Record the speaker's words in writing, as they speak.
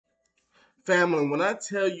Family, when I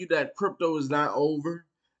tell you that crypto is not over,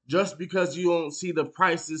 just because you don't see the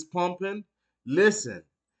prices pumping, listen.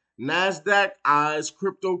 Nasdaq eyes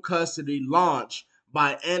crypto custody launch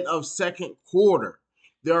by end of second quarter.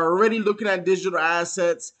 They're already looking at digital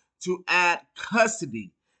assets to add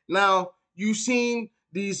custody. Now, you've seen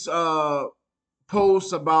these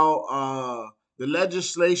posts about the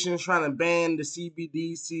legislation trying to ban the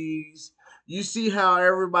CBDCs. You see how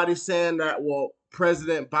everybody's saying that, well,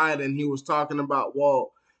 President Biden, he was talking about,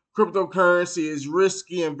 well, cryptocurrency is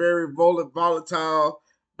risky and very volatile.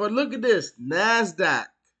 But look at this. NASDAQ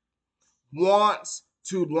wants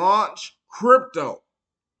to launch crypto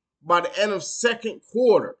by the end of second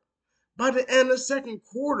quarter. By the end of second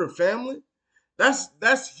quarter, family.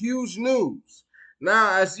 That's huge news.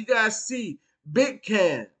 Now, as you guys see,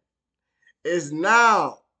 Bitcan is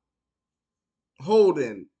now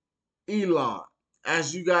holding Elon.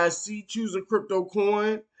 As you guys see, choose a crypto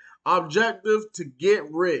coin. Objective to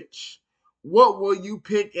get rich. What will you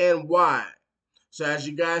pick and why? So as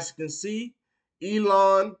you guys can see,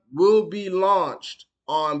 Elon will be launched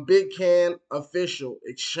on Bitcan official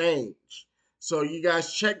exchange. So you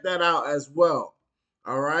guys check that out as well.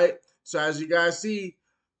 All right. So as you guys see,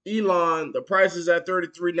 Elon, the price is at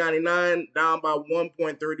 $33.99, down by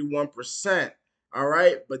 1.31%. All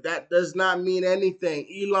right. But that does not mean anything.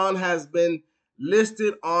 Elon has been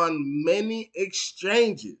listed on many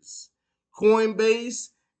exchanges. Coinbase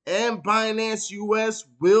and Binance US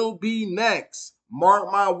will be next.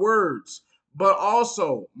 Mark my words. But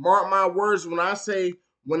also, mark my words when I say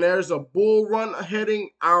when there's a bull run heading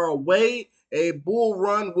our way, a bull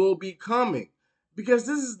run will be coming. Because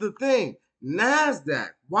this is the thing. NASDAQ.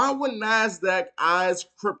 Why would NASDAQ eyes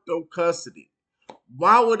crypto custody?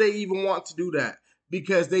 Why would they even want to do that?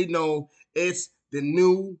 Because they know it's the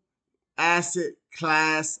new asset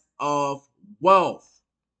class of wealth.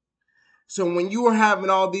 So when you are having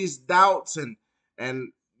all these doubts and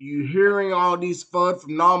you hearing all these FUD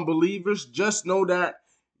from non-believers, just know that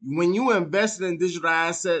when you invested in digital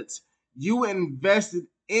assets, you invested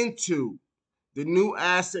into the new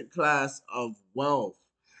asset class of wealth.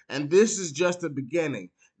 And this is just the beginning.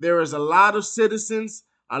 There is a lot of citizens,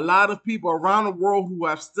 a lot of people around the world who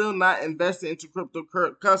have still not invested into crypto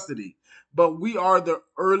custody. But we are the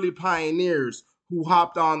early pioneers who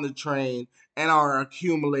hopped on the train and are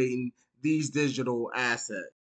accumulating these digital assets.